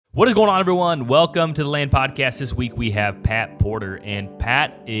What is going on, everyone? Welcome to the Land Podcast. This week we have Pat Porter, and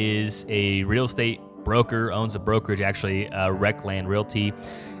Pat is a real estate broker, owns a brokerage, actually, Rec Land Realty,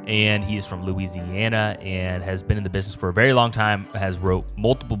 and he's from Louisiana and has been in the business for a very long time, has wrote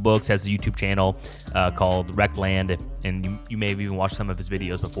multiple books, has a YouTube channel called Rec Land, and you may have even watched some of his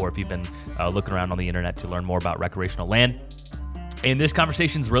videos before if you've been looking around on the internet to learn more about recreational land. And this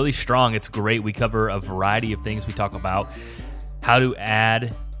conversation is really strong. It's great. We cover a variety of things. We talk about how to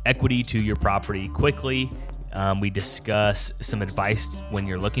add equity to your property quickly. We discuss some advice when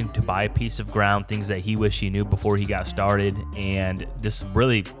you're looking to buy a piece of ground, things that he wished he knew before he got started, and just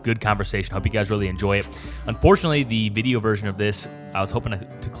really good conversation. Hope you guys really enjoy it. Unfortunately, the video version of this, I was hoping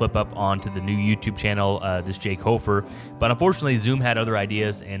to clip up onto the new YouTube channel, this Jake Hofer, but unfortunately Zoom had other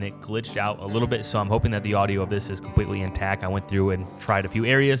ideas and it glitched out a little bit, so I'm hoping that the audio of this is completely intact. I went through and tried a few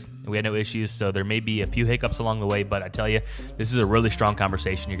areas, and we had no issues, so there may be a few hiccups along the way, but I tell you, this is a really strong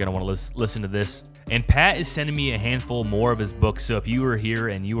conversation. You're going to want to listen to this. And Pat is sending me a handful more of his books, so if you were here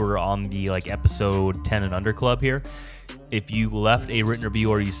and you were on the episode 10 and under club here, if you left a written review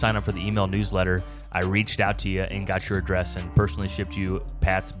or you sign up for the email newsletter, I reached out to you and got your address and personally shipped you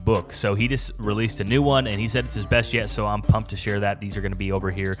Pat's book. So he just released a new one and he said it's his best yet, so I'm pumped to share that. These are going to be over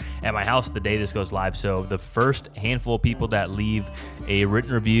here at my house the day this goes live. So the first handful of people that leave a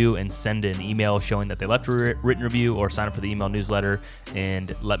written review and send an email showing that they left a written review or sign up for the email newsletter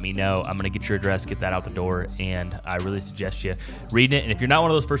and let me know, I'm going to get your address, get that out the door, and I really suggest you reading it. And if you're not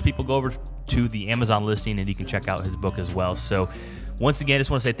one of those first people, go over to the Amazon listing and you can check out his book as well. So once again, I just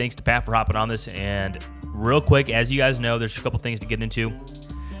want to say thanks to Pat for hopping on this. And real quick, as you guys know, there's a couple things to get into.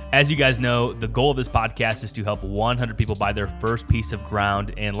 As you guys know, the goal of this podcast is to help 100 people buy their first piece of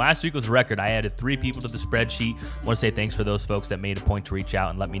ground. And last week was a record. I added 3 people to the spreadsheet. I want to say thanks for those folks that made a point to reach out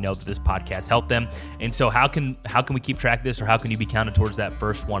and let me know that this podcast helped them. And so how can we keep track of this, or how can you be counted towards that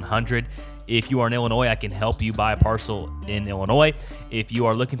first 100? If you are in Illinois, I can help you buy a parcel in Illinois. If you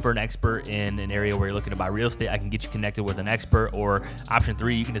are looking for an expert in an area where you're looking to buy real estate, I can get you connected with an expert. Or option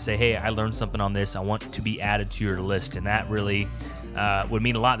 3, you can just say, hey, I learned something on this. I want to be added to your list. And that really would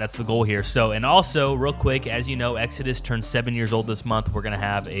mean a lot. That's the goal here. So, and also real quick, as you know, Exodus turns 7 years old this month. We're going to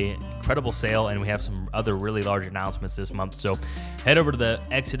have an incredible sale, and we have some other really large announcements this month. So head over to the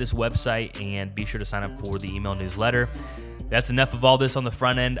Exodus website and be sure to sign up for the email newsletter. That's enough of all this on the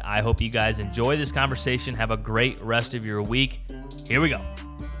front end. I hope you guys enjoy this conversation. Have a great rest of your week. Here we go.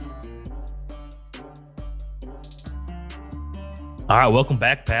 All right, welcome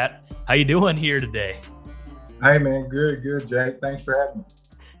back, Pat. How you doing here today? Hey, man. Good, Jake. Thanks for having me.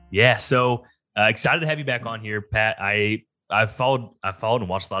 Yeah, so excited to have you back on here, Pat. I've followed and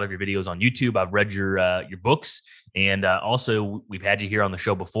watched a lot of your videos on YouTube. I've read your books, and also we've had you here on the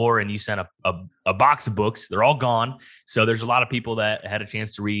show before, and you sent a box of books. They're all gone, so there's a lot of people that had a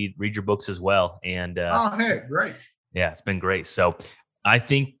chance to read your books as well. And oh, hey, great. Yeah, it's been great. So I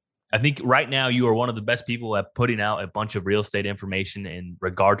think right now you are one of the best people at putting out a bunch of real estate information in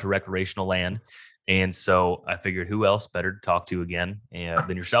regard to recreational land. And so I figured, who else better to talk to again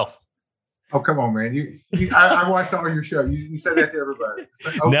than yourself? Oh, come on, man. I watched all your show. You said that to everybody.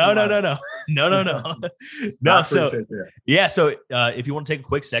 No. No. So, that. Yeah. So if you want to take a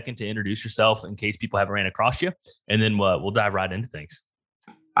quick second to introduce yourself in case people haven't ran across you, and then we'll dive right into things.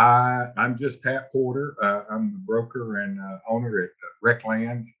 I'm just Pat Porter. I'm the broker and owner at Rec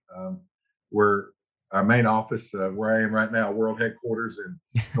Land. We're our main office where I am right now, world headquarters in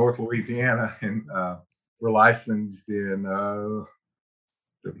North Louisiana. And we're licensed in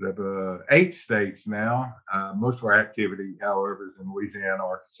 8 states now. Most of our activity, however, is in Louisiana,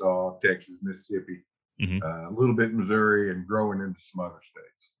 Arkansas, Texas, Mississippi, a little bit in Missouri, and growing into some other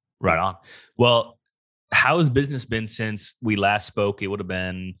states. Right on. Well, how has business been since we last spoke? It would have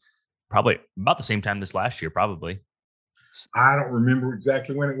been probably about the same time this last year, probably. I don't remember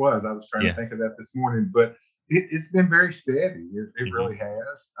exactly when it was. I was trying to think of that this morning, but it's been very steady. It really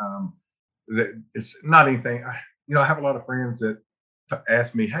has. It's not anything. I have a lot of friends that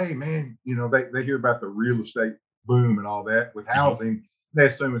ask me, hey, man, they hear about the real estate boom and all that with housing. They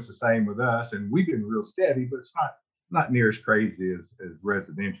assume it's the same with us. And we've been real steady, but it's not near as crazy as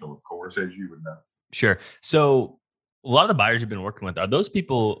residential, of course, as you would know. Sure. So a lot of the buyers you've been working with, are those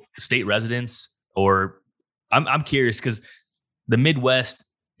people state residents? Or I'm curious because the Midwest,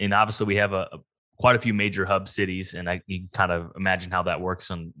 and obviously we have quite a few major hub cities, and you can kind of imagine how that works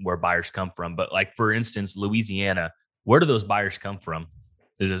and where buyers come from. But like, for instance, Louisiana, where do those buyers come from?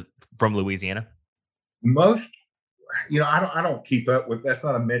 Is it from Louisiana? Most, I don't keep up with. That's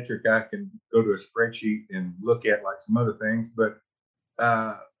not a metric I can go to a spreadsheet and look at like some other things. But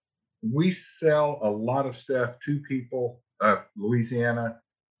we sell a lot of stuff to people, Louisiana,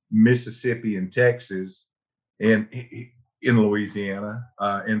 Mississippi and Texas, and in Louisiana,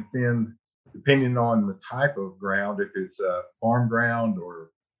 and then depending on the type of ground, if it's farm ground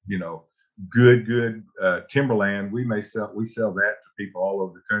or good timberland, we sell that to people all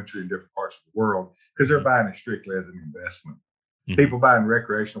over the country in different parts of the world because they're buying it strictly as an investment. People buying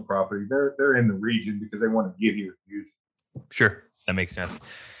recreational property, they're in the region because they want to get here to use it. Sure, that makes sense.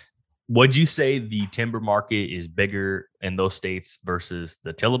 Would you say the timber market is bigger in those states versus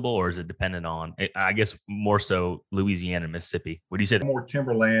the tillable, or is it dependent on, I guess, more so Louisiana and Mississippi? Would you say more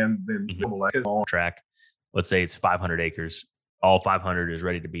timberland than tillable track? Let's say it's 500 acres. All 500 is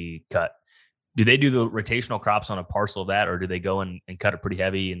ready to be cut. Do they do the rotational crops on a parcel of that, or do they go and cut it pretty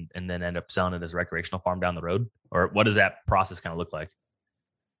heavy and then end up selling it as a recreational farm down the road? Or what does that process kind of look like?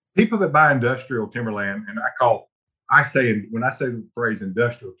 People that buy industrial timberland, and when I say the phrase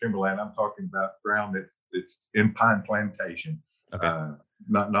industrial timberland, I'm talking about ground that's in pine plantation, okay.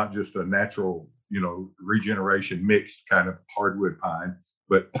 Not just a natural, regeneration mixed kind of hardwood pine,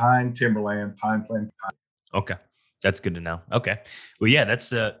 but pine timberland, pine plantation. Okay, that's good to know. Okay, well, yeah,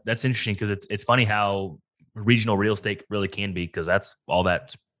 that's interesting because it's funny how regional real estate really can be, because that's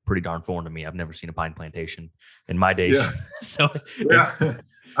pretty darn foreign to me. I've never seen a pine plantation in my days. Yeah. So yeah,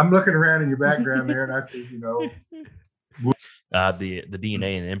 I'm looking around in your background there, and I see, the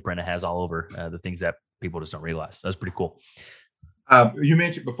DNA and imprint it has all over the things that people just don't realize. That's pretty cool. You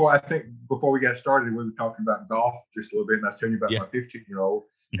mentioned before, I think before we got started, we were talking about golf just a little bit, and I was telling you about my 15-year-old,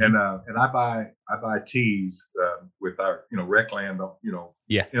 and I buy tees with our Recland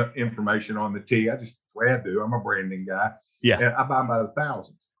information on the tee. I just glad to. I'm a branding guy. Yeah, and I buy them by the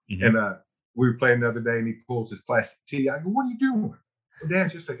thousands. And we were playing the other day, and he pulls his plastic tee. I go, "What are you doing?" Well,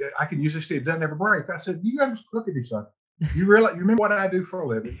 Dad's just like, "I can use this tee. It doesn't ever break." I said, "You got to look at me, son. You remember what I do for a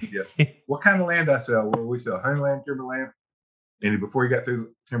living?" Yes. What kind of land I sell? Well, we sell honeyland, timberland. And before he got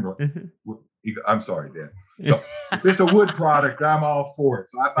through timberland, I'm sorry, Dad. So if it's a wood product, I'm all for it.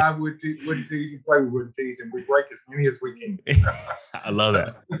 So I buy wooden tees and play with wooden tees, and we break as many as we can. I love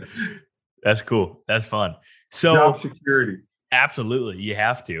that. That's cool. That's fun. So job security. Absolutely. You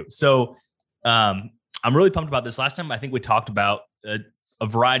have to. So I'm really pumped about this. Last time, I think we talked about a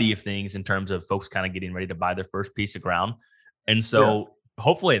variety of things in terms of folks kind of getting ready to buy their first piece of ground. And so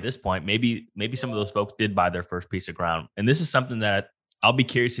hopefully at this point, maybe some of those folks did buy their first piece of ground. And this is something that I'll be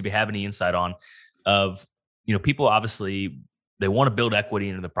curious if you have any insight on of, people obviously they want to build equity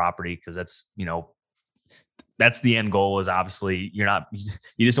into the property because that's the end goal. Is obviously you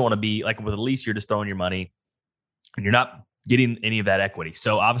just don't want to be like with a lease, you're just throwing your money and you're not getting any of that equity.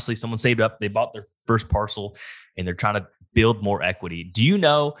 So obviously someone saved up, they bought their first parcel and they're trying to build more equity. Do you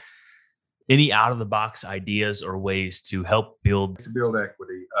know any out of the box ideas or ways to help build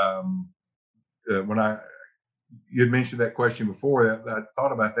equity? When you had mentioned that question before, I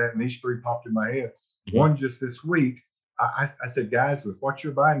thought about that, and these three popped in my head. One just this week, I said, guys, with what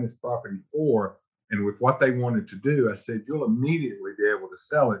you're buying this property for, and with what they wanted to do, I said, you'll immediately be able to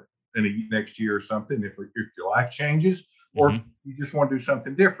sell it in the next year or something if your life changes, or if you just want to do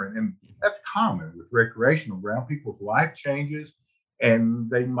something different. And that's common with recreational ground. People's life changes, and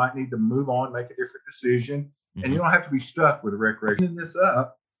they might need to move on, make a different decision. And you don't have to be stuck with a recreation. This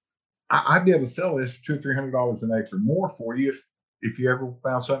up, I'd be able to sell this for $200 or $300 an acre more for you if you ever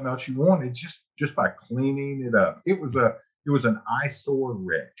found something else you wanted, just by cleaning it up. It was an eyesore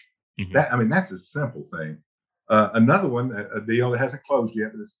wreck. That's a simple thing. Another one, a deal that hasn't closed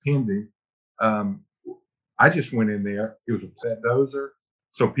yet, but it's pending. I just went in there. It was a dozer,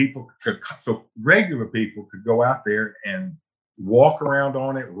 so regular people could go out there and walk around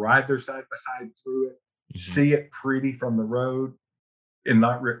on it, ride their side by side through it, see it pretty from the road, and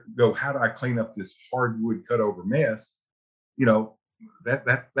not go, how do I clean up this hardwood cut over mess?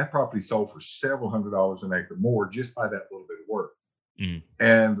 That property sold for several $100s an acre more just by that little bit of work.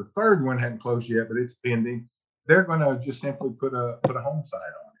 And the third one hadn't closed yet, but it's pending. They're going to just simply put a home site on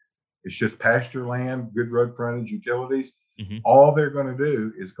it. It's just pasture land, good road frontage, utilities. All they're going to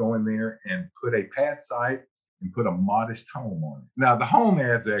do is go in there and put a pad site and put a modest home on it. Now, the home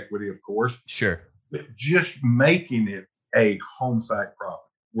adds equity, of course. Sure. But just making it a home site property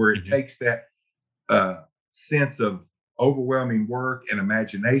where it takes that sense of overwhelming work and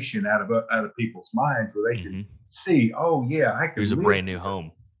imagination out of people's minds, where they can see, oh yeah, I can. Here's a brand new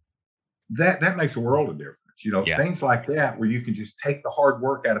home. That makes a world of difference. Things like that, where you can just take the hard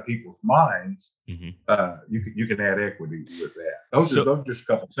work out of people's minds. You can add equity with that. Those are just a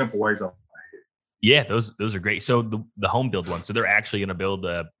couple simple ways. Yeah, those are great. So the home build one. So they're actually going to build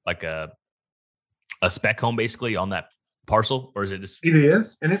a spec home basically on that parcel, or is it just? It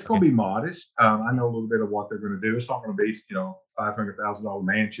is, and it's going to be modest. I know a little bit of what they're going to do. It's not going to be, $500,000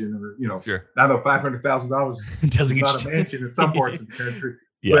 mansion, or Sure. I know $500,000 doesn't is get not a mansion in some parts of the country,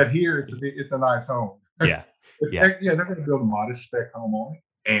 Yeah. but here it's a nice home. Yeah. They're going to build a modest spec home on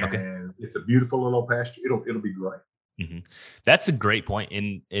it, Okay. and it's a beautiful little pasture. It'll be great. hmm That's a great point.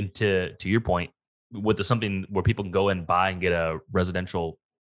 And to your point, with something where people can go and buy and get a residential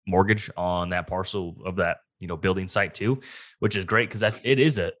mortgage on that parcel of that building site too, which is great because it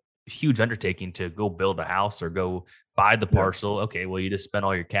is a huge undertaking to go build a house or go buy the Yeah. parcel. Okay, well, you just spent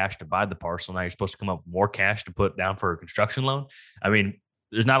all your cash to buy the parcel. Now you're supposed to come up with more cash to put down for a construction loan. I mean,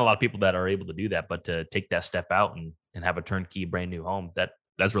 there's not a lot of people that are able to do that, but to take that step out and have a turnkey brand new home,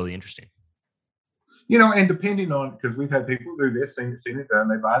 that's really interesting. And depending on, because we've had people do this, seen it done,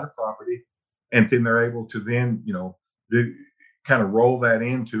 they buy the property, and then they're able to then, kind of roll that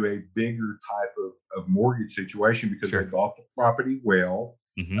into a bigger type of mortgage situation because Sure. they bought the property well.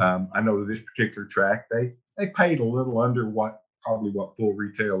 hmm I know this particular tract, they paid a little under what full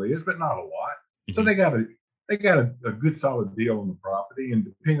retail is, but not a lot. So Mhm. they got a good solid deal on the property, and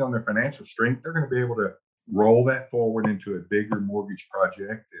depending on their financial strength, they're going to be able to roll that forward into a bigger mortgage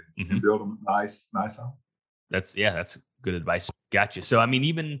project and build a nice home. That's good advice. Gotcha. So I mean,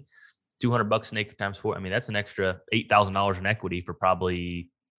 even $200 an acre times 4, I mean, that's an extra $8,000 in equity for probably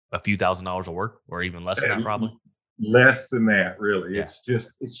a few $1,000s of work, or even less than that, probably. Less than that, really. Yeah.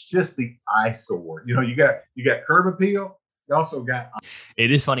 It's just the eyesore. You got curb appeal. You also got.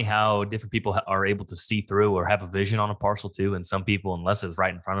 It is funny how different people are able to see through or have a vision on a parcel too, and some people, unless it's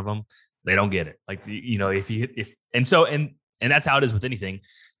right in front of them, they don't get it. Like and that's how it is with anything.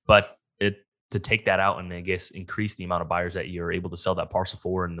 But to take that out and I guess increase the amount of buyers that you're able to sell that parcel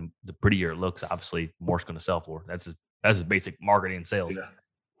for, and the prettier it looks, obviously, the more it's going to sell for. That's a basic marketing and sales. Yeah.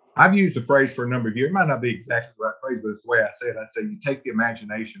 I've used the phrase for a number of years. It might not be exactly the right phrase, but it's the way I say it. I say you take the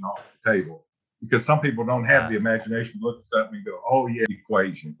imagination off the table, because some people don't have the imagination to look at something and go, "Oh yeah,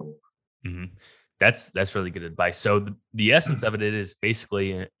 equation for it." Mm-hmm. That's really good advice. So the essence of it is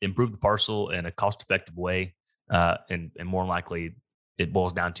basically improve the parcel in a cost-effective way, and more likely it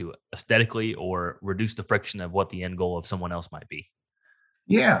boils down to aesthetically or reduce the friction of what the end goal of someone else might be.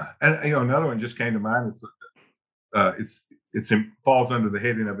 Yeah, and another one just came to mind. It falls under the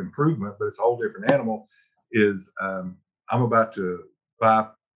heading of improvement, but it's a whole different animal. Is I'm about to buy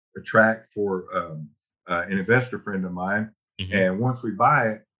a tract for an investor friend of mine, and once we buy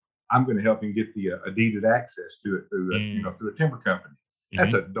it, I'm going to help him get the deeded access to it through a timber company.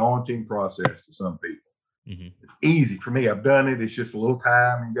 That's a daunting process to some people. It's easy for me. I've done it. It's just a little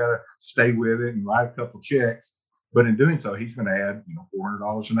time, and you got to stay with it and write a couple checks. But in doing so, he's going to add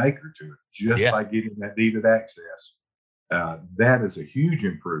 $400 an acre to it just by getting that deeded access. That is a huge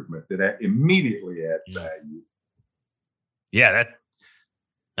improvement that immediately adds value. Yeah,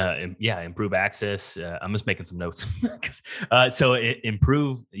 improve access. I'm just making some notes.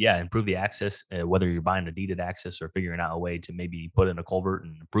 Improve the access, whether you're buying a deeded access or figuring out a way to maybe put in a culvert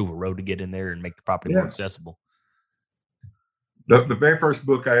and improve a road to get in there and make the property more accessible. The very first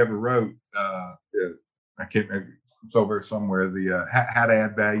book I ever wrote, I can't remember, it's over somewhere, the how to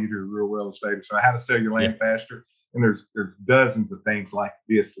add value to real estate. So how to sell your land faster. And there's dozens of things like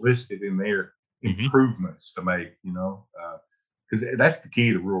this listed in there, improvements to make, because that's the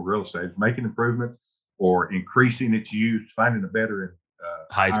key to rural real estate, is making improvements or increasing its use, finding a better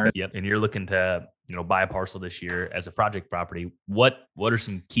high speed. Yep. And you're looking to buy a parcel this year as a project property. What are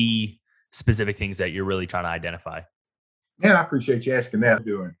some key specific things that you're really trying to identify? Yeah, I appreciate you asking that.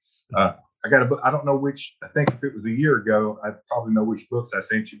 I got a book. I don't know which. I think if it was a year ago, I probably know which books I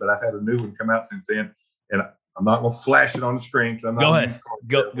sent you, but I've had a new one come out since then, and I'm not going to flash it on the screen. I'm not go ahead.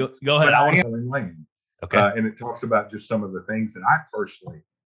 Go ahead. I want to sell in land. Okay. And it talks about just some of the things that I personally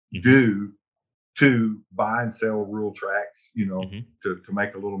do to buy and sell rural tracts, to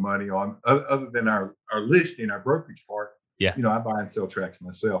make a little money on, other than our listing, our brokerage part. Yeah. I buy and sell tracts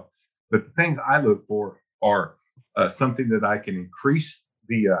myself. But the things I look for are something that I can increase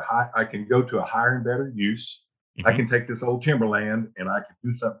I can go to a higher and better use. I can take this old timberland and I can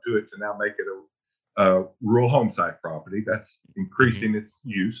do something to it to now make it a rural home site property. That's increasing its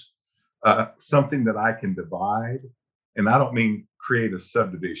use. Something that I can divide, and I don't mean create a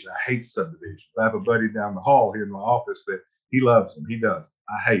subdivision. I hate subdivisions. I have a buddy down the hall here in my office that he loves them. He does.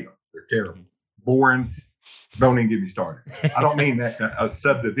 I hate them. They're terrible, boring. Don't even get me started. I don't mean that a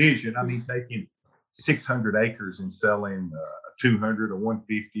subdivision. I mean taking 600 acres and selling a 200, a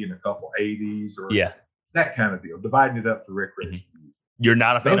 150, and a couple 80s, or that kind of deal. Dividing it up for recreation. You're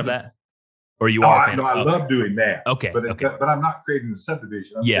not a fan of that? Or you are a fan? No, I love doing that. Okay. But I'm not creating a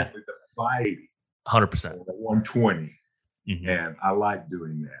subdivision. I'm simply buy 80. 100%. 120. And I like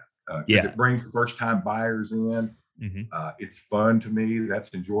doing that. Because it brings first-time buyers in. It's fun to me.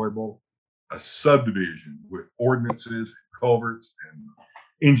 That's enjoyable. A subdivision with ordinances, culverts, and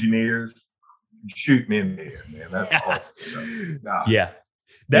engineers, shoot me in the head, man. That's awful. Yeah,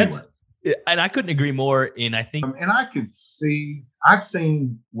 that's and I couldn't agree more. And I think, and I could see, I've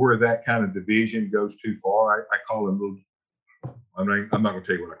seen where that kind of division goes too far. I call them little. I'm not going to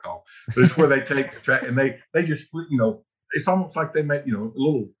tell you what I call them, but it's where they take the track and they just split. It's almost like they make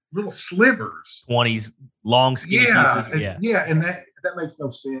little slivers, 20s long skinny pieces. And that makes no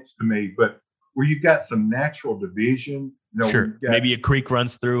sense to me. But where you've got some natural division, sure, maybe a creek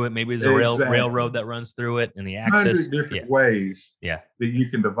runs through it, maybe there's a railroad that runs through it, and the access 100 different ways that you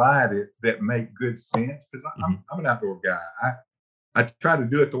can divide it that make good sense. Because I'm an outdoor guy. I try to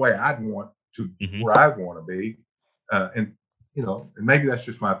do it the way I'd want to, where I want to be, and maybe that's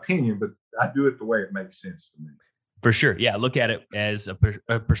just my opinion, but I do it the way it makes sense to me. For sure. Yeah. Look at it as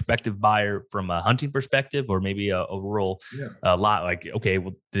a prospective buyer from a hunting perspective, or maybe a rural lot. Like, okay,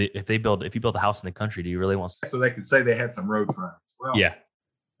 well, if you build a house in the country, do you really want so they could say they had some road fronts? Well,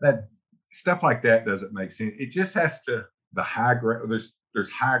 that stuff like that doesn't make sense. It just has to, the high ground, there's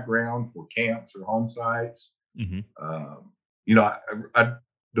high ground for camps or home sites. I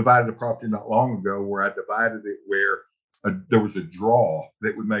divided a property not long ago where I divided it where there was a draw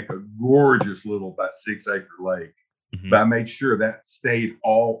that would make a gorgeous little about 6 acre lake. But I made sure that stayed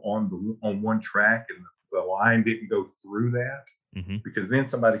all on one track, and the line didn't go through that, because then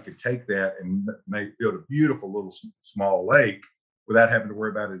somebody could take that and build a beautiful little small lake without having to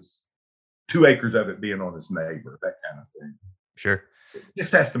worry about his 2 acres of it being on his neighbor, that kind of thing. Sure. It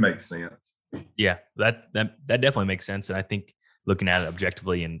just has to make sense. Yeah, that definitely makes sense. And I think looking at it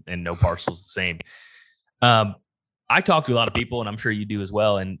objectively and no parcel's the same. I talk to a lot of people, and I'm sure you do as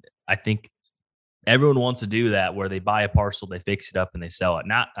well. And I think everyone wants to do that, where they buy a parcel, they fix it up, and they sell it.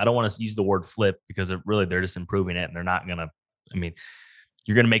 I don't want to use the word flip, because they're just improving it, and they're not going to,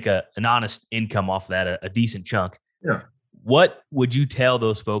 you're going to make an honest income off that, a decent chunk. Yeah. What would you tell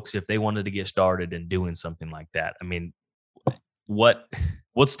those folks if they wanted to get started in doing something like that?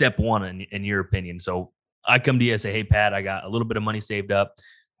 What's step one in your opinion? So I come to you and say, hey, Pat, I got a little bit of money saved up.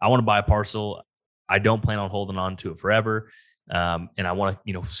 I want to buy a parcel. I don't plan on holding on to it forever. And I want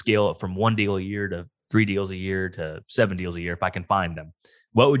to, scale it from 1 deal a year to 3 deals a year to 7 deals a year if I can find them.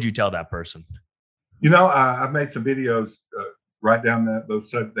 What would you tell that person? I've made some videos right down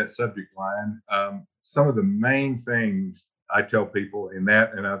that subject line. Some of the main things I tell people in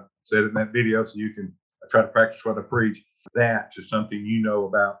that, and I've said it in that video, so I try to practice what I preach, that to something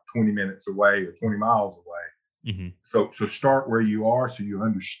about 20 minutes away or 20 miles away. So start where you are, so you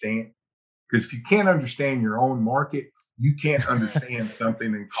understand. Because if you can't understand your own market, you can't understand something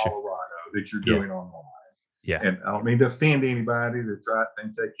in Colorado that you're doing online. Yeah. And I don't mean to offend anybody that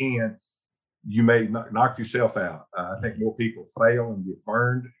thinks they can. You may knock yourself out. I think more people fail and get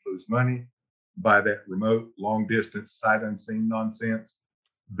burned, lose money by that remote, long distance, sight unseen nonsense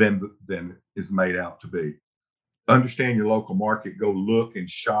than is made out to be. Understand your local market. Go look and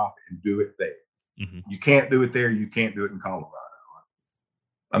shop and do it there. You can't do it there. You can't do it in Colorado.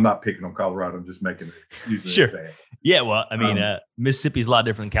 I'm not picking on Colorado. I'm just using an example. Yeah, well, Mississippi's a lot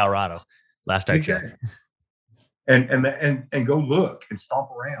different than Colorado. Last I checked. And go look and stomp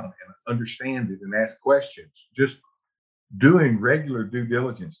around and understand it and ask questions. Just doing regular due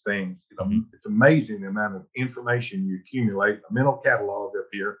diligence things. It's amazing the amount of information you accumulate, a mental catalog up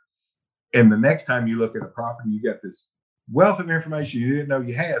here. And the next time you look at a property, you got this wealth of information you didn't know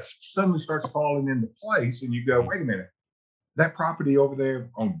you had suddenly starts falling into place, and you go, wait a minute. That property over there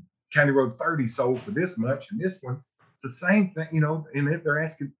on County Road 30 sold for this much, and this one, it's the same thing, and if they're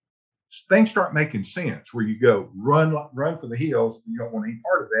asking, things start making sense where you go, run for the hills. You don't want any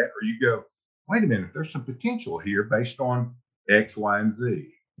part of that. Or you go, wait a minute, there's some potential here based on X, Y, and Z.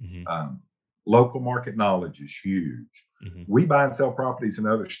 Local market knowledge is huge. We buy and sell properties in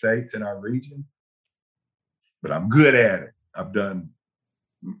other states in our region, but I'm good at it.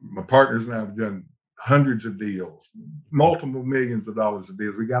 My partners and I have done hundreds of deals, multiple millions of dollars of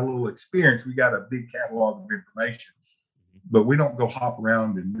deals. We got a little experience. We got a big catalog of information, but we don't go hop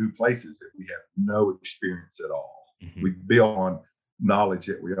around in new places that we have no experience at all. We build on knowledge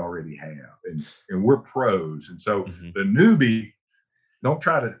that we already have, and we're pros. And so the newbie, don't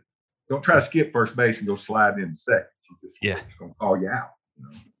try to skip first base and go slide in second. It's going to call you out.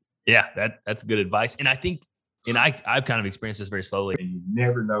 Yeah, that's good advice. And I think, I've kind of experienced this very slowly. And you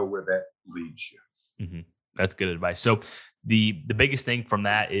never know where that leads you. That's good advice. So the biggest thing from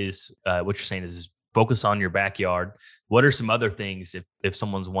that is what you're saying is focus on your backyard. What are some other things if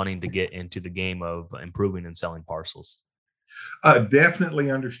someone's wanting to get into the game of improving and selling parcels?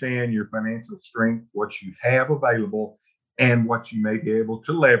 Definitely understand your financial strength, what you have available, and what you may be able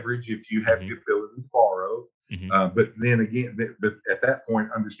to leverage if you have the ability to borrow. Mm-hmm. But then again, but at that point,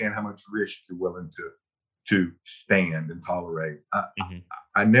 understand how much risk you're willing to stand and tolerate.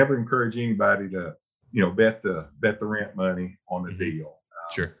 I never encourage anybody to, bet the rent money on a deal.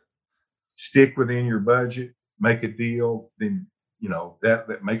 Sure. Stick within your budget, make a deal, then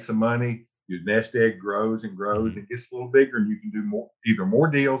that makes some money. Your nest egg grows and grows and gets a little bigger, and you can do either more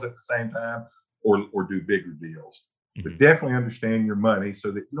deals at the same time or do bigger deals. But definitely understand your money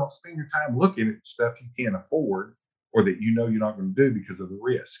so that you don't spend your time looking at stuff you can't afford or that you're not going to do because of the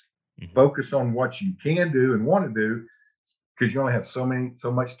risk. Focus on what you can do and want to do, because you only have so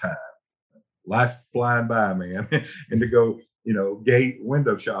much time. Life flying by, man. And to go,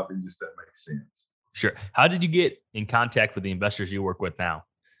 window shopping just doesn't make sense. Sure. How did you get in contact with the investors you work with now?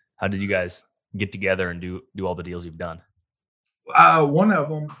 How did you guys get together and do all the deals you've done? One of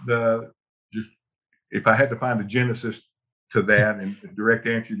them, if I had to find a genesis to that and a direct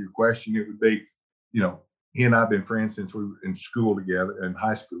answer to your question, it would be, he and I have been friends since we were in school together, in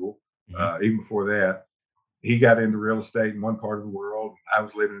high school. Even before that, he got into real estate in one part of the world. I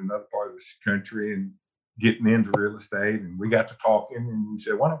was living in another part of this country and getting into real estate. And we got to talking, and we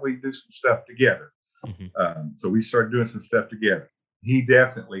said, why don't we do some stuff together? So we started doing some stuff together. He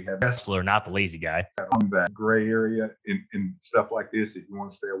definitely had hustler, not the lazy guy, on that gray area in stuff like this that you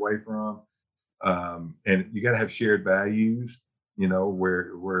want to stay away from. And you got to have shared values,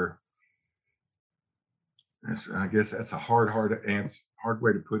 where I guess that's a hard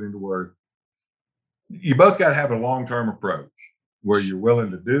way to put into words. You both got to have a long-term approach where you're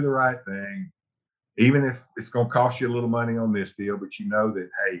willing to do the right thing, even if it's going to cost you a little money on this deal, but you know that,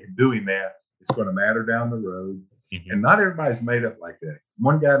 hey, in doing that, it's going to matter down the road. And not everybody's made up like that.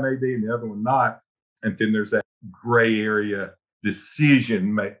 One guy may be and the other one not. And then there's that gray area decisions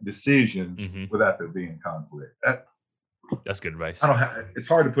without there being conflict. That's good advice. It's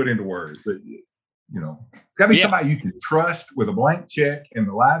hard to put into words, but it's got to be somebody you can trust with a blank check in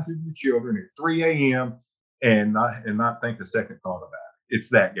the lives of your children at 3 a.m. and not think a second thought about it. It's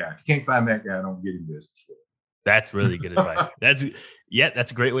that guy. If you can't find that guy, don't get in business with it. That's really good advice. That's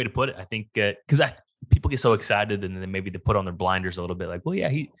a great way to put it. I think because people get so excited and then maybe they put on their blinders a little bit, like, well, yeah,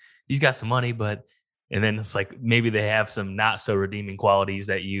 he's got some money, and then it's like maybe they have some not so redeeming qualities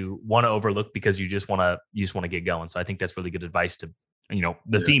that you want to overlook because you just want to get going. So I think that's really good advice to,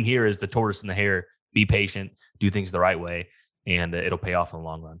 the theme here is the tortoise and the hare. Be patient, do things the right way, and it'll pay off in the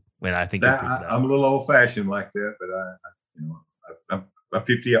long run. And I think I'm a little old fashioned like that, but I'm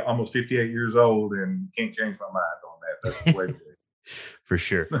 50, almost 58 years old, and can't change my mind on that. That's the way to do it. For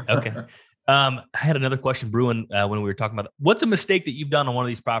sure. Okay. I had another question brewing when we were talking about what's a mistake that you've done on one of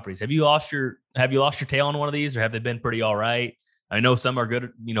these properties. Have you lost your tail on one of these, or have they been pretty all right? I know some are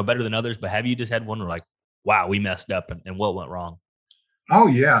good, better than others, but have you just had one where like, wow, we messed up and what went wrong? Oh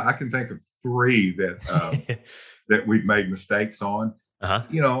yeah, I can think of 3 that that we've made mistakes on.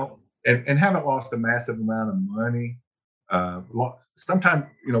 And haven't lost a massive amount of money. Sometimes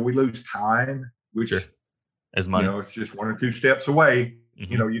we lose time, which as money. It's just 1 or 2 steps away. You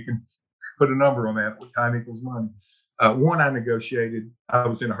can put a number on that. What time equals money. One I negotiated. I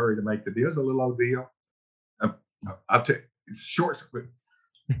was in a hurry to make the deal. It's a little old deal. I'll tell you, it's short, but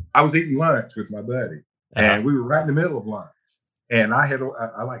I was eating lunch with my buddy, and we were right in the middle of lunch. And I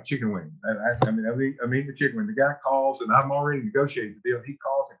like chicken wings. I'm eating the chicken wing. The guy calls, and I'm already negotiating the deal. He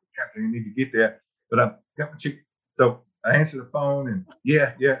calls and Captain, you need to get that. But I've got my chicken. So I answer the phone, and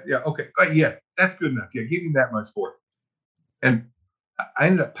yeah, okay, yeah, that's good enough. Yeah, give him that much for it. And I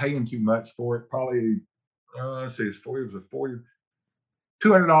ended up paying too much for it. Probably, let's see, it was a 40,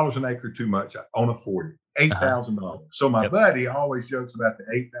 $200 an acre too much on a 40, $8,000. So my buddy always jokes about the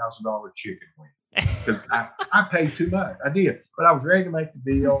 $8,000 chicken wing. Because I paid too much. I did, but I was ready to make the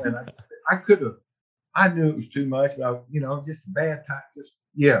deal, and I could have. I knew it was too much, but just a bad time.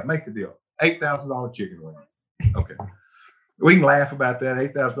 Make the deal. $8,000 chicken wing. Okay, we can laugh about that.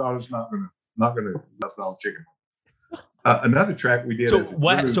 $8,000 not gonna $8,000 chicken wing. Another track we did.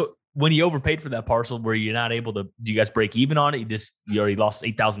 So when you overpaid for that parcel, were you not able to? Do you guys break even on it? You already lost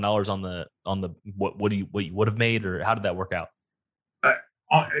 $8,000 on the what you would have made, or how did that work out?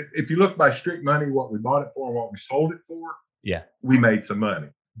 If you look by strict money, what we bought it for and what we sold it for, we made some money.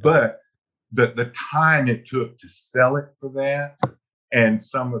 But the time it took to sell it for that, and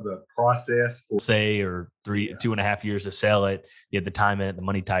some of the process, or 2.5 years to sell it, you had the time in it, the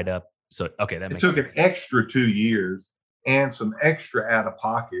money tied up. So that makes sense. It took an extra 2 years and some extra out of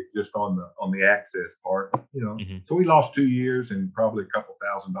pocket just on the access part. So we lost 2 years and probably a couple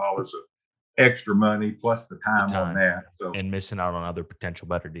 $1,000 extra money plus the time on that. So and missing out on other potential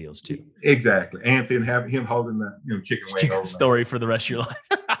better deals too. Exactly. And then have him holding the chicken wing over story for the rest of your life.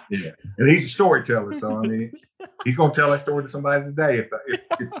 Yeah. And he's a storyteller. So I mean he's gonna tell that story to somebody today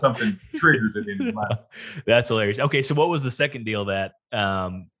if something triggers it in his mind. That's hilarious. Okay, so what was the second deal that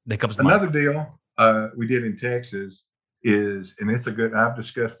that comes to Another mind? deal we did in Texas is, and it's a good, I've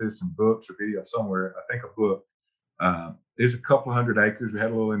discussed this in books or video somewhere, I think a book. There's a couple hundred acres. We had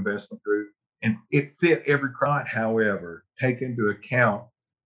a little investment group and it fit every client. However, take into account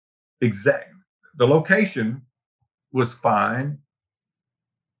the location was fine.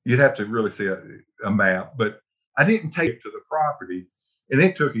 You'd have to really see a map, but I didn't take it to the property, and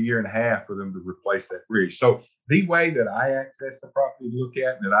it took 1.5 years for them to replace that bridge. So the way that I accessed the property to look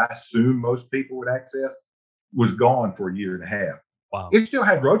at, and that I assume most people would access, was gone for 1.5 years. Wow. It still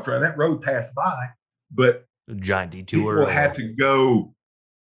had road front. That road passed by, but a giant detour. People had to go,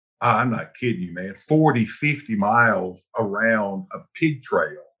 I'm not kidding you, man, 40, 50 miles around a pig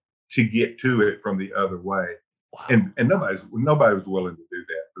trail to get to it from the other way. Wow. And nobody was willing to do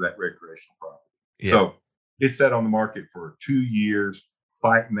that for that recreational property. Yeah. So it sat on the market for 2 years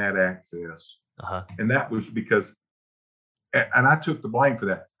fighting that access. And that was because, and I took the blame for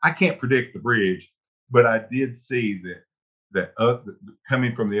that. I can't predict the bridge, but I did see that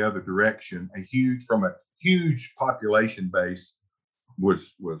coming from the other direction, from a huge population base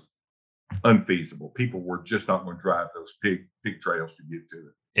was unfeasible. People were just not going to drive those pig trails to get to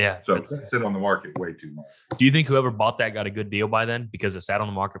it. Yeah. So it sit on the market way too long. Do you think whoever bought that got a good deal by then because it sat on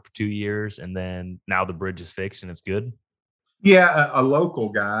the market for 2 years and then now the bridge is fixed and it's good? Yeah, a local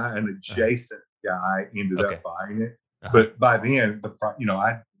guy, an adjacent guy ended up buying it. But by then, the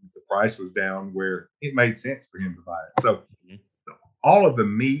price was down where it made sense for him to buy it. So all of the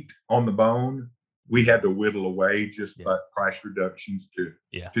meat on the bone, we had to whittle away just by price reductions to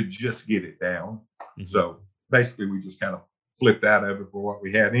just get it down. So basically, we just kind of flipped out of it for what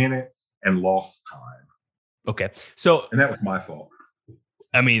we had in it and lost time. Okay. So, and that was my fault.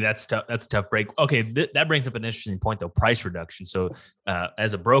 I mean, that's tough. That's a tough break. Okay. That brings up an interesting point though, price reduction. So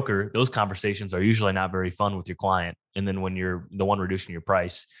as a broker, those conversations are usually not very fun with your client. And then when you're the one reducing your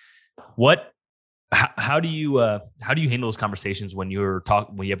price, how do you handle those conversations when you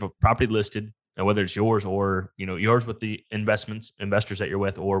have a property listed, whether it's yours or, yours with the investors that you're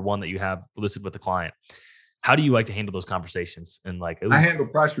with, or one that you have listed with the client? How do you like to handle those conversations? And I handle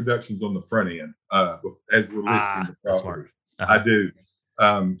price reductions on the front end as we're listing the property. Smart. I do.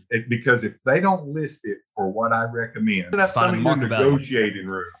 Because if they don't list it for what I recommend, that's something in the negotiating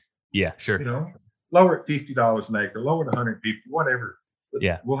room. Yeah, sure. Lower it $50 an acre, lower it $150, whatever.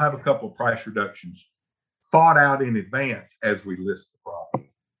 But we'll have a couple of price reductions thought out in advance as we list the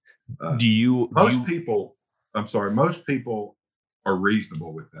property. Most people are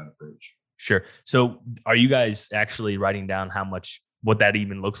reasonable with that approach. Sure. So are you guys actually writing down what that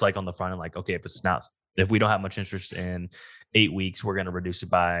even looks like on the front end? Like, okay, if we don't have much interest in 8 weeks, we're going to reduce it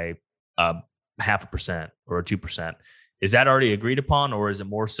by 0.5% or 2%. Is that already agreed upon, or is it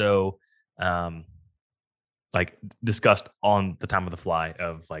more so discussed on the time of the fly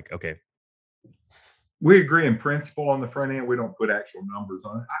of okay? We agree in principle on the front end. We don't put actual numbers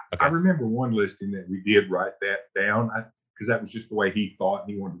on it. I remember one listing that we did write that down because that was just the way he thought and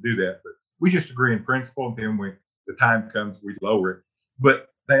he wanted to do that. But we just agree in principle, and then when the time comes, we lower it. But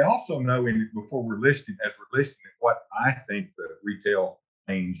they also know before we're listing what I think the retail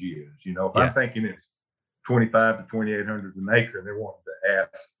range is. If I'm thinking it's $2,500 to $2,800 an acre, and they're wanting to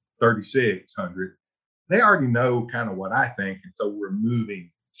ask $3,600, they already know kind of what I think, and so we're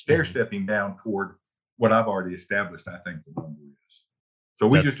stair-stepping down toward what I've already established. I think the number is. So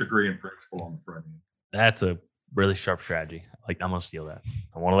we just agree in principle on the front end. That's a really sharp strategy. I'm going to steal that.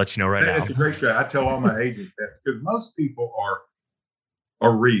 I want to let you know right now. It's a great strategy. I tell all my agents that because most people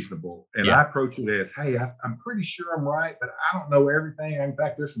are reasonable. And I approach it as, hey, I'm pretty sure I'm right, but I don't know everything. In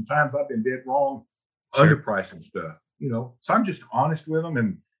fact, there's some times I've been dead wrong underpricing stuff, So I'm just honest with them.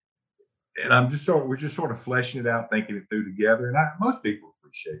 And I'm just we're just sort of fleshing it out, thinking it through together. And most people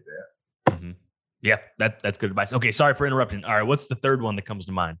appreciate that. Mm-hmm. Yeah, that's good advice. Okay. Sorry for interrupting. All right. What's the third one that comes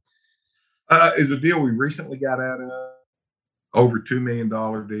to mind? Is a deal we recently got out of, over $2 million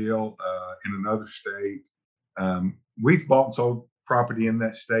deal in another state. We've bought and sold property in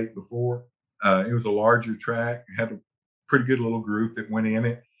that state before. It was a larger tract. It had a pretty good little group that went in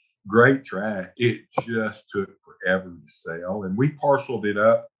it. Great tract. It just took forever to sell, and we parceled it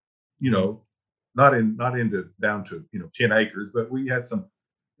up. Not into down to 10 acres, but we had some.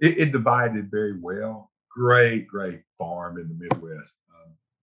 It divided very well. Great farm in the Midwest.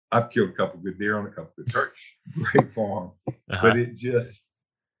 I've killed a couple good deer on a couple good turkeys. Great farm, but it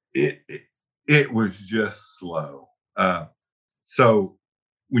It was just slow. So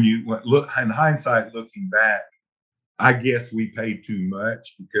when you look in hindsight, looking back, I guess we paid too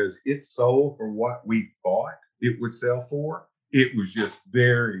much because it sold for what we thought it would sell for. It was just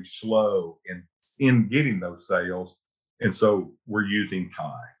very slow in getting those sales. And so we're using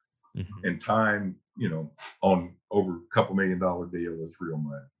time. And time, on over a couple $1 million deal is real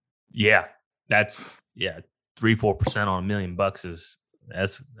money. Yeah. That's 3-4% on $1 million is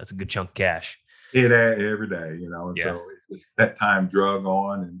that's a good chunk of cash. It every day, and so it's that time drug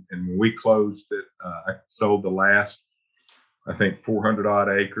on. And when we closed it, I sold the last, I think 400 odd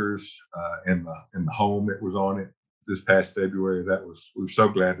acres in the home that was on it this past February. We were so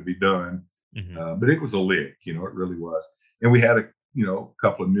glad to be done. But it was a lick, it really was. And we had a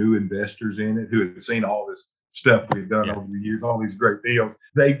couple of new investors in it who had seen all this stuff we've done over the years, all these great deals.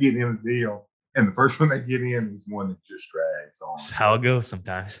 They get in a deal, and the first one they get in is one that just drags on. That's how it goes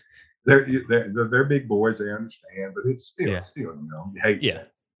sometimes. They're big boys. They understand, but it's still, you hate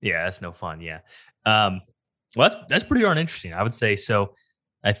that. Yeah, that's no fun. Yeah. Well, that's pretty darn interesting, I would say. So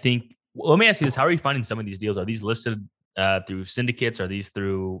I think, let me ask you this. How are you finding some of these deals? Are these listed through syndicates? Are these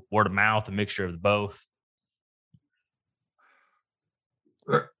through word of mouth, a mixture of both?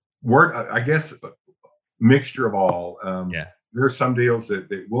 I guess, mixture of all. There are some deals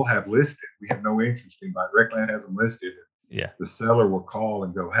that we'll have listed. We have no interest in, but Recland has them listed. The seller will call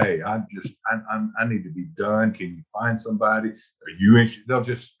and go, "Hey, I need to be done. Can you find somebody? Are you interested?" They'll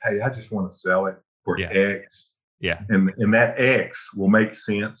just, "Hey, I just want to sell it for X." And that X will make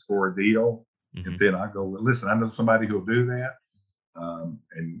sense for a deal. And then I go, "Well, listen, I know somebody who'll do that."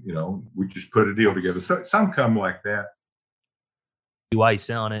 And we just put a deal together. So some come like that. Why you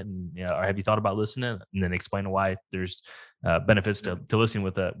selling it, and or have you thought about listing it, and then explain why there's benefits to listing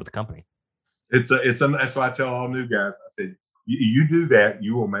with the company? That's why I tell all new guys. I said, you do that,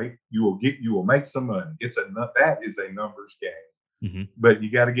 you will make some money. That is a numbers game, but you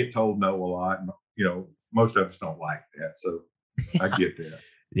got to get told no a lot. And, most of us don't like that, so I get that.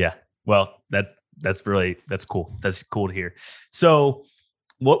 Yeah, well, that's cool. That's cool to hear. So,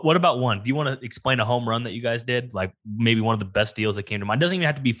 what about one? Do you want to explain a home run that you guys did? Like maybe one of the best deals that came to mind. Doesn't even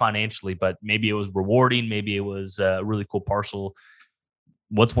have to be financially, but maybe it was rewarding. Maybe it was a really cool parcel.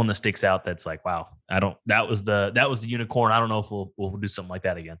 What's one that sticks out that's like, wow, that was the unicorn. I don't know if we'll do something like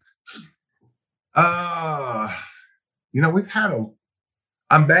that again. I'm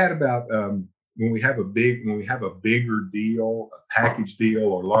bad about when we have a bigger deal, a package deal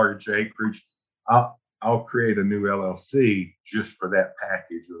or large acreage, I'll create a new LLC just for that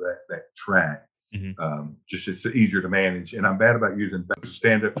package or that tract. Just it's easier to manage. And I'm bad about using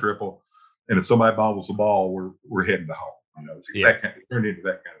stand-up triple. And if somebody bobbles the ball, we're heading to home. It turned into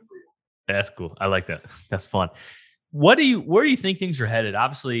that kind of deal. That's cool. I like that. That's fun. Where do you think things are headed?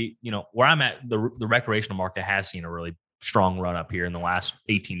 Obviously, where I'm at, the recreational market has seen a really strong run up here in the last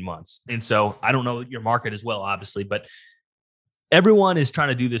 18 months. And so I don't know your market as well, obviously, but everyone is trying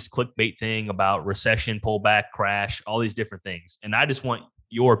to do this clickbait thing about recession, pullback, crash, all these different things. And I just want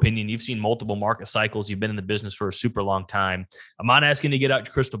your opinion. You've seen multiple market cycles. You've been in the business for a super long time. I'm not asking you to get out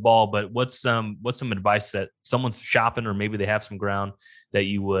your crystal ball, but what's some advice that someone's shopping or maybe they have some ground that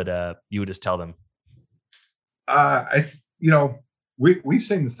you would just tell them? We've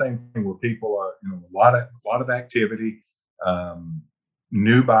seen the same thing where people are, a lot of activity,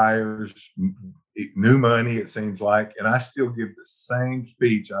 new buyers, new money, it seems like. And I still give the same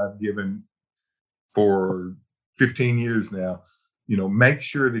speech I've given for 15 years now. Make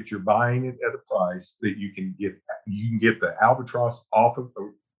sure that you're buying it at a price that you can get the albatross off of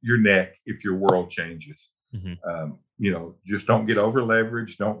your neck if your world changes. Just don't get over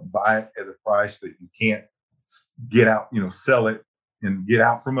leveraged. Don't buy it at a price that you can't get out, sell it and get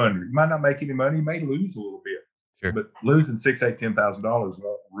out from under. You might not make any money. You may lose a little bit, sure, but losing $6,000, $10,000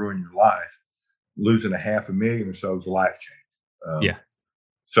 won't ruin your life. Losing $500,000 or so is a life change.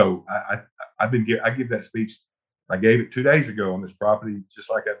 So I give that speech. I gave it 2 days ago on this property, just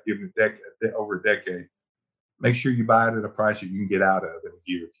like I've given it over a decade. Make sure you buy it at a price that you can get out of in a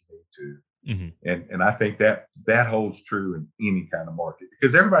year if you need to. And I think that holds true in any kind of market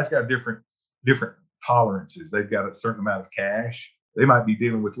because everybody's got different tolerances. They've got a certain amount of cash. They might be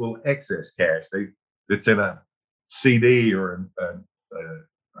dealing with a little excess cash. That's in a CD or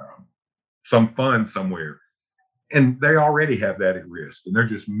some fund somewhere, and they already have that at risk, and they're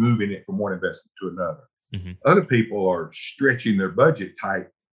just moving it from one investment to another. Other people are stretching their budget tight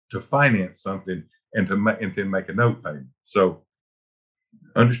to finance something and then make a note payment. So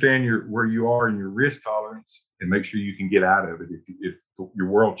understand where you are in your risk tolerance and make sure you can get out of it if your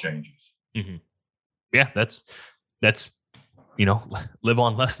world changes. Yeah, that's live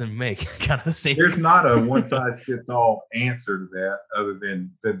on less than we make. Kind of the same. There's not a one size fits all answer to that, other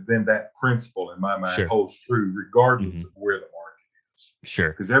than that principle in my mind holds true regardless of where the market is. Sure.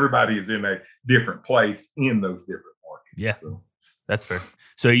 Because everybody is in a different place in those different markets. Yeah. So. That's fair.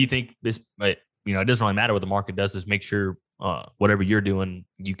 So you think this, it doesn't really matter what the market does, is make sure whatever you're doing,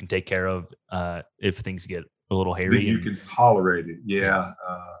 you can take care of if things get a little hairy. You can tolerate it. Yeah.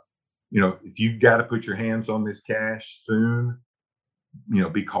 If you've got to put your hands on this cash soon,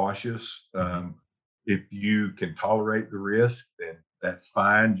 be cautious. If you can tolerate the risk, then that's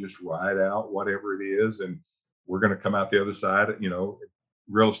fine. Just ride out whatever it is. And we're going to come out the other side.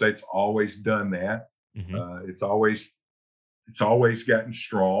 Real estate's always done that. It's always gotten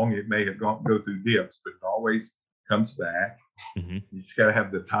strong. It may have go through dips, but it always comes back. You just got to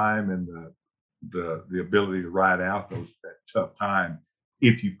have the time and the ability to ride out that tough time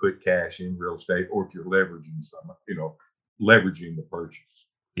if you put cash in real estate, or if you're leveraging leveraging the purchase.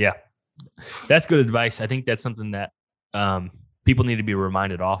 Yeah, that's good advice. I think that's something that people need to be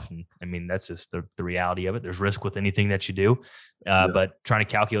reminded often. I mean, that's just the reality of it. There's risk with anything that you do, but trying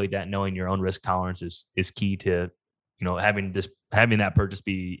to calculate that, knowing your own risk tolerance is key to having that purchase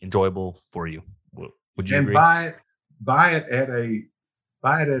be enjoyable for you. Would you agree? Buy it at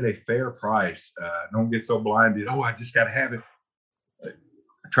a fair price. Don't get so blinded. Oh, I just got to have it.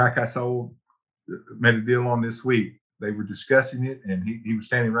 A track I sold, made a deal on this week. They were discussing it, and he was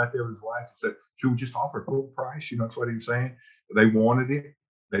standing right there with his wife and said, "Should we just offer full price?" That's what he was saying. They wanted it.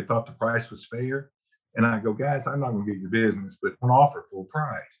 They thought the price was fair. And I go, "Guys, I'm not going to get your business, but don't offer full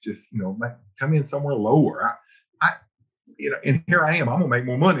price. Just, come in somewhere lower." And here I am. I'm gonna make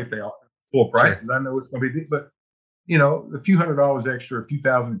more money if they offer full price, because I know it's gonna be. But a few $100s extra, a few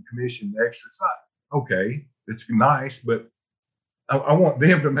thousand commission extra, it's not okay. It's nice, but I want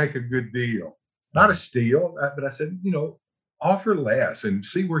them to make a good deal, not a steal. But I said, offer less and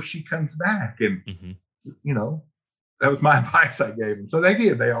see where she comes back. And that was my advice I gave them. So they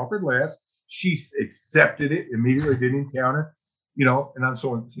did. They offered less. She accepted it immediately. Didn't counter. And I'm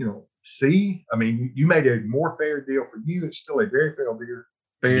so see, I mean, you made a more fair deal for you. It's still a very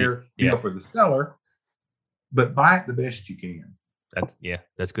fair deal for the seller, but buy it the best you can. That's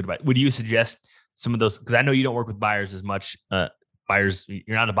good advice. Would you suggest some of those? Because I know you don't work with buyers as much. You're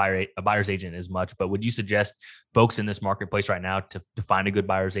not a buyer's agent as much, but would you suggest folks in this marketplace right now to find a good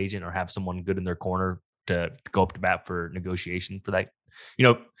buyer's agent, or have someone good in their corner to go up to bat for negotiation for that?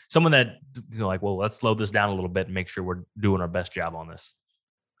 Someone that like, well, let's slow this down a little bit and make sure we're doing our best job on this.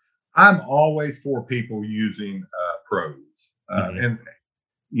 I'm always for people using pros, and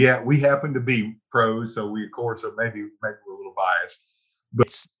we happen to be pros, so we of course are maybe we're a little biased,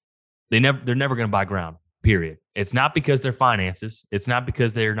 but they're never going to buy ground. Period. It's not because their finances. It's not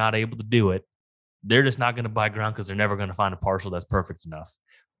because they're not able to do it. They're just not going to buy ground because they're never going to find a parcel that's perfect enough.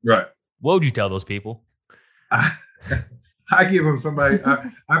 Right. What would you tell those people? I give them somebody.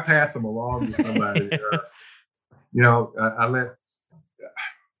 I pass them along to somebody.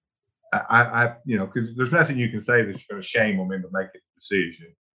 Because there's nothing you can say that's going to shame them into making a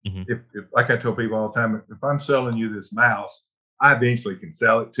decision. If like I tell people all the time, if I'm selling you this mouse, I eventually can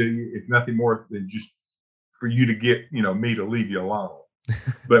sell it to you. If nothing more than just for you to get, me to leave you alone.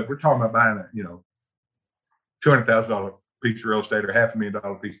 But if we're talking about buying a $200,000 piece of real estate or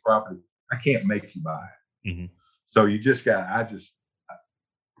 $500,000 piece of property, I can't make you buy it. So you just I just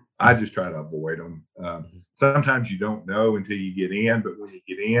try to avoid them. Sometimes you don't know until you get in, but when you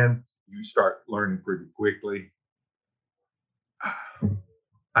get in, you start learning pretty quickly.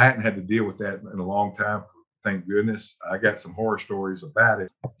 I hadn't had to deal with that in a long time. Thank goodness. I got some horror stories about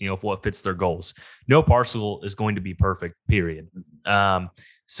it. For what fits their goals. No parcel is going to be perfect, period.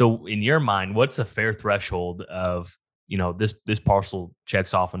 So in your mind, what's a fair threshold of, this parcel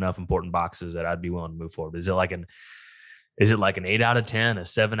checks off enough important boxes that I'd be willing to move forward? Is it like an 8 out of 10, a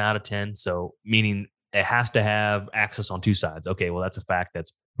 7 out of 10? So meaning it has to have access on two sides. Okay, well, that's a fact.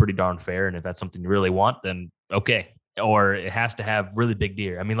 That's pretty darn fair. And if that's something you really want, then okay. Or it has to have really big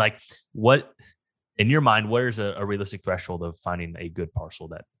deer. I mean, like, what, in your mind, where's a realistic threshold of finding a good parcel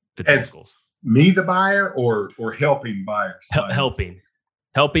that fits those goals? Me, the buyer, or helping buyers? Helping.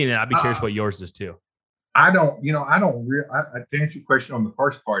 And I'd be curious what yours is too. To answer your question on the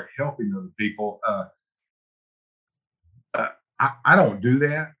first part, helping other people, I don't do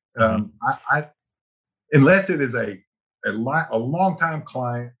that. I unless it is a longtime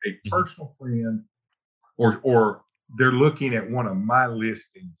client, a personal friend, or they're looking at one of my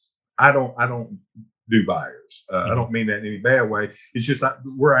listings. I don't do buyers. I don't mean that in any bad way. It's just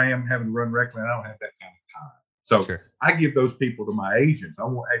where I am having to run Recland, I don't have that kind of time. So I give those people to my agents. I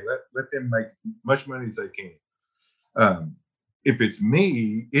want, let them make as much money as they can. if it's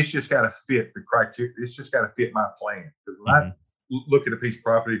me, it's just got to fit the criteria. It's just got to fit my plan. Because when I look at a piece of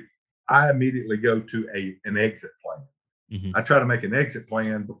property, I immediately go to an exit plan. I try to make an exit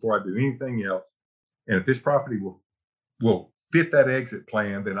plan before I do anything else. And if this property will fit that exit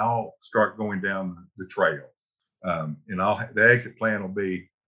plan, then I'll start going down the trail. And the exit plan will be,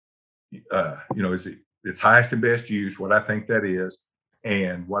 its highest and best use, what I think that is,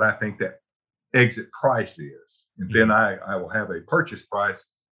 and what I think that exit price is. And then I will have a purchase price,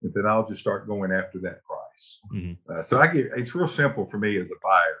 and then I'll just start going after that price. So it's real simple for me as a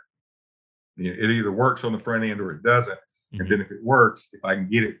buyer. It either works on the front end or it doesn't. And then if it works, if I can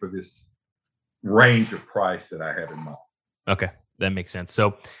get it for this range of price that I have in mind. Okay, that makes sense.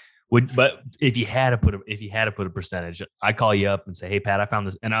 So but if you had to put a percentage, I call you up and say, "Hey, Pat, I found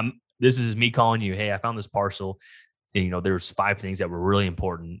this," and this is me calling you. "Hey, I found this parcel. And, there's 5 things that were really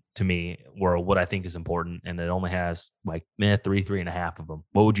important to me, or what I think is important, and it only has like 3.5 of them."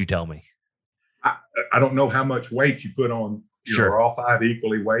 What would you tell me? I don't know how much weight you put on. Sure. Are all 5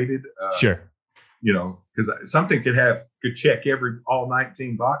 equally weighted? Sure. Because something could check all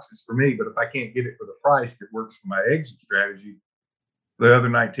 19 boxes for me, but if I can't get it for the price that works for my exit strategy, the other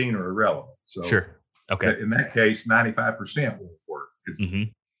 19 are irrelevant. So sure. Okay. In that case, 95% won't work.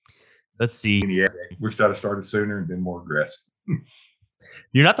 Let's see. Yeah, wish I'd have started sooner and been more aggressive.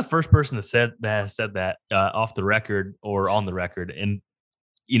 You're not the first person that has said that off the record or on the record. And,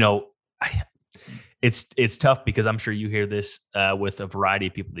 it's tough because I'm sure you hear this with a variety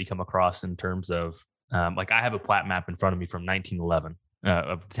of people that you come across in terms of, like, I have a plat map in front of me from 1911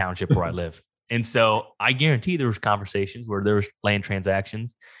 of the township where I live. And so I guarantee there was conversations where there was land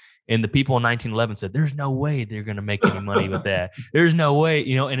transactions, and the people in 1911 said, "There's no way they're going to make any money with that. There's no way,"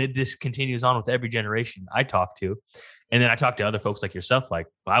 and it just continues on with every generation I talk to. And then I talk to other folks like yourself, like,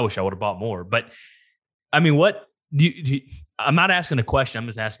 "Well, I wish I would have bought more." But I mean, what do you, I'm not asking a question. I'm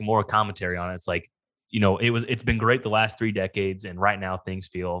just asking more a commentary on it. It's like, it's been great the last 3 decades, and right now things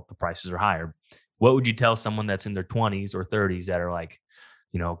feel the prices are higher. What would you tell someone that's in their 20s or 30s that are like,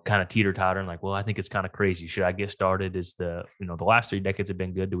 kind of teeter-totter and like, "Well, I think it's kind of crazy. Should I get started? Is the last 3 decades have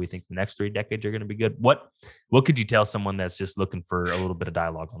been good. Do we think the next 3 decades are going to be good?" What could you tell someone that's just looking for a little bit of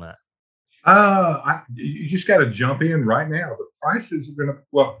dialogue on that? You just got to jump in right now. The prices are going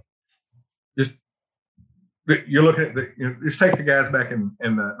to, you're looking at just take the guys back in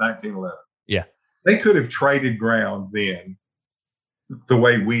the 1911. Yeah. They could have traded ground then the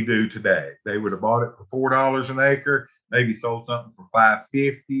way we do today. They would have bought it for $4 an acre, maybe sold something for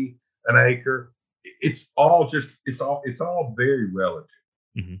 $5.50 an acre. It's all very relative.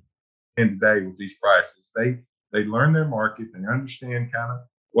 And today with these prices, they learn their market, they understand kind of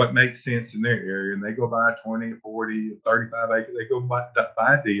what makes sense in their area, and they go buy 20, 40, 35 acres. They go buy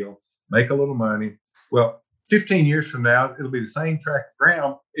a deal, make a little money. Well, 15 years from now, it'll be the same tract of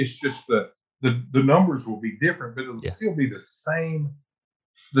ground. It's just the numbers will be different, but it'll still be the same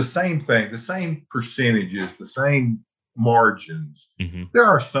thing, the same percentages, the same margins. There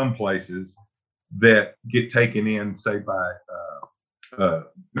are some places that get taken in, say, by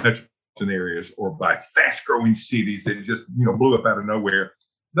metropolitan areas or by fast growing cities that just blew up out of nowhere.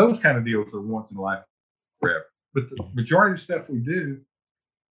 Those kind of deals are once in a life forever. But the majority of stuff we do,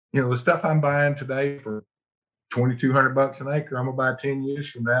 the stuff I'm buying today for $2,200 an acre, I'm gonna buy 10 years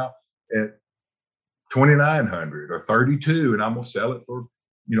from now at $2,900 or $32, and I'm gonna sell it for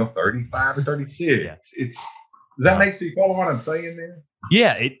 $35 or $36. Does that make sense? Follow what I'm saying there?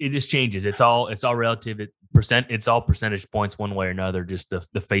 Yeah, it just changes. It's all relative. It's all percentage points one way or another. Just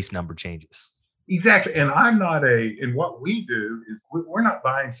the face number changes. Exactly. And and what we do is we're not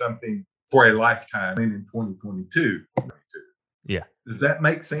buying something for a lifetime in 2022. Yeah. Does that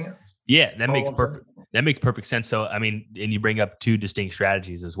make sense? Yeah, that makes perfect sense. So, I mean, and you bring up 2 distinct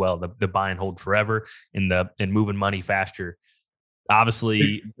strategies as well: the buy and hold forever, and moving money faster.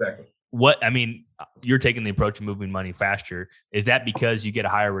 Obviously, exactly. You're taking the approach of moving money faster. Is that because you get a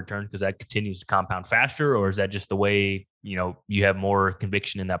higher return because that continues to compound faster, or is that just the way you have more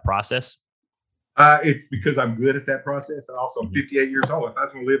conviction in that process? It's because I'm good at that process, and also I'm 58 years old. If I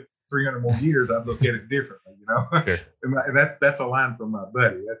was going to live 300 more years, I'd look at it differently. Sure. And that's a line from my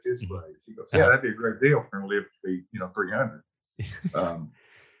buddy. That's his phrase. He goes, "Yeah, that'd be a great deal if we're going to live to be 300."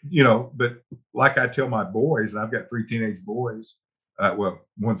 But like I tell my boys, and I've got 3 teenage boys.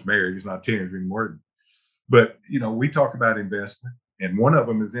 One's married; he's not a teenager anymore. But we talk about investment, and one of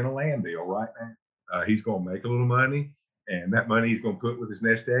them is in a land deal right now. He's going to make a little money, and that money he's going to put with his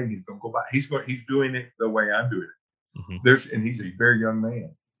nest egg. He's going to go buy. He's doing it the way I'm doing it. And he's a very young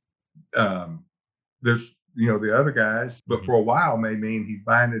man. There's the other guys, but for a while may mean he's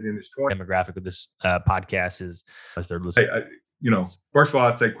buying it in his 20s. Demographic of this podcast is as they're listening. first of all,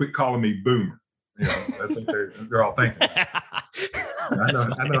 I'd say quit calling me boomer. That's what they're all thinking.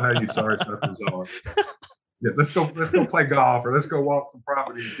 I know how you sorry suckers are. Yeah, let's go play golf, or let's go walk some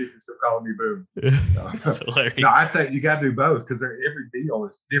property and see if you're still calling me boom. That's hilarious. No, I'd say you got to do both, because every deal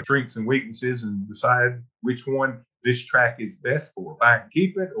is different strengths and weaknesses, and decide which one this track is best for. Buy it and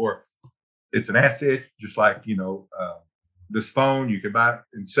keep it, or it's an asset, just like this phone. You can buy it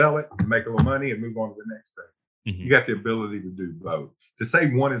and sell it and make a little money and move on to the next thing. Mm-hmm. You got the ability to do both. To say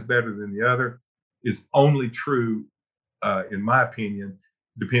one is better than the other is only true, in my opinion,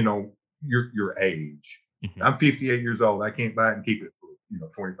 depending on your age. Mm-hmm. I'm 58 years old. I can't buy it and keep it for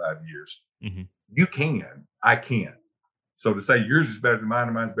 25 years. Mm-hmm. You can. I can't. So to say yours is better than mine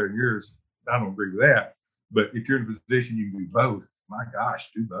and mine's better than yours, I don't agree with that. But if you're in a position you can do both, my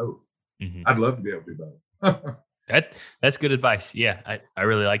gosh, do both. Mm-hmm. I'd love to be able to do both. That's good advice. Yeah, I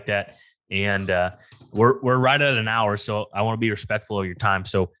really like that. And we're right at an hour, so I want to be respectful of your time.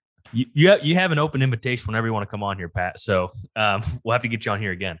 So you have an open invitation whenever you want to come on here, Pat. So we'll have to get you on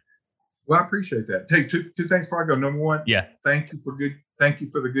here again. Well, I appreciate that. Take two things before I go. Number one, thank you for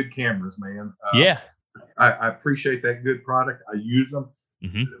the good cameras, man. I appreciate that good product. I use them.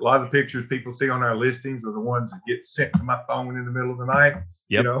 Mm-hmm. A lot of the pictures people see on our listings are the ones that get sent to my phone in the middle of the night.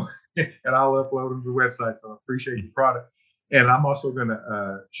 Yep. And I'll upload them to the website. So I appreciate the product. And I'm also going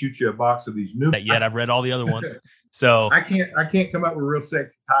to shoot you a box of these new. Yet I've read all the other ones. So I can't come up with real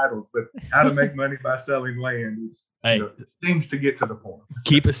sexy titles, but how to make money by selling land is. It seems to get to the point.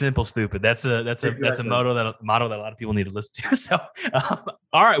 Keep it simple, stupid. That's a motto that a lot of people need to listen to. So,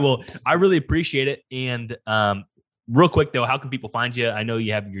 all right. Well, I really appreciate it. And real quick though, how can people find you? I know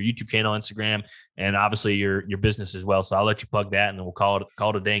you have your YouTube channel, Instagram, and obviously your business as well. So I'll let you plug that, and then we'll call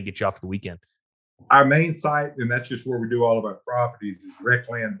it a day and get you off for the weekend. Our main site, and that's just where we do all of our properties, is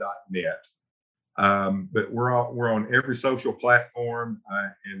recland.net. But we're on every social platform,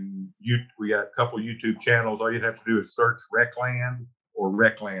 and we got a couple of YouTube channels. All you'd have to do is search Recland or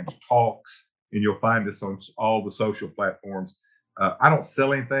Recland Talks, and you'll find us on all the social platforms. I don't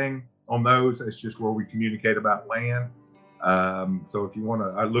sell anything on those. It's just where we communicate about land. So if you want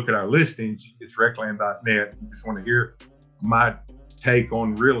to look at our listings, it's recland.net. You just want to hear my take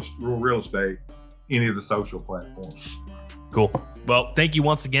on rural real estate, any of the social platforms. Cool. Well, thank you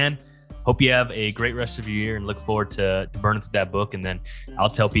once again. Hope you have a great rest of your year, and look forward to burning through that book. And then I'll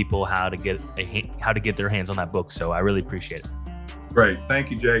tell people how to get their hands on that book. So I really appreciate it. Great.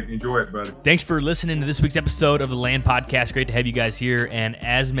 Thank you, Jake. Enjoy it, buddy. Thanks for listening to this week's episode of the Land Podcast. Great to have you guys here. And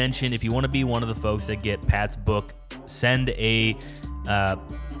as mentioned, if you want to be one of the folks that get Pat's book, send a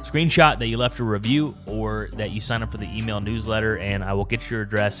screenshot that you left a review or that you sign up for the email newsletter, and I will get your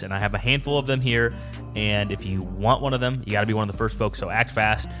address. And I have a handful of them here. And if you want one of them, you got to be one of the first folks. So act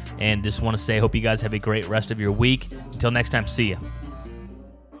fast. And just want to say, hope you guys have a great rest of your week. Until next time, see ya.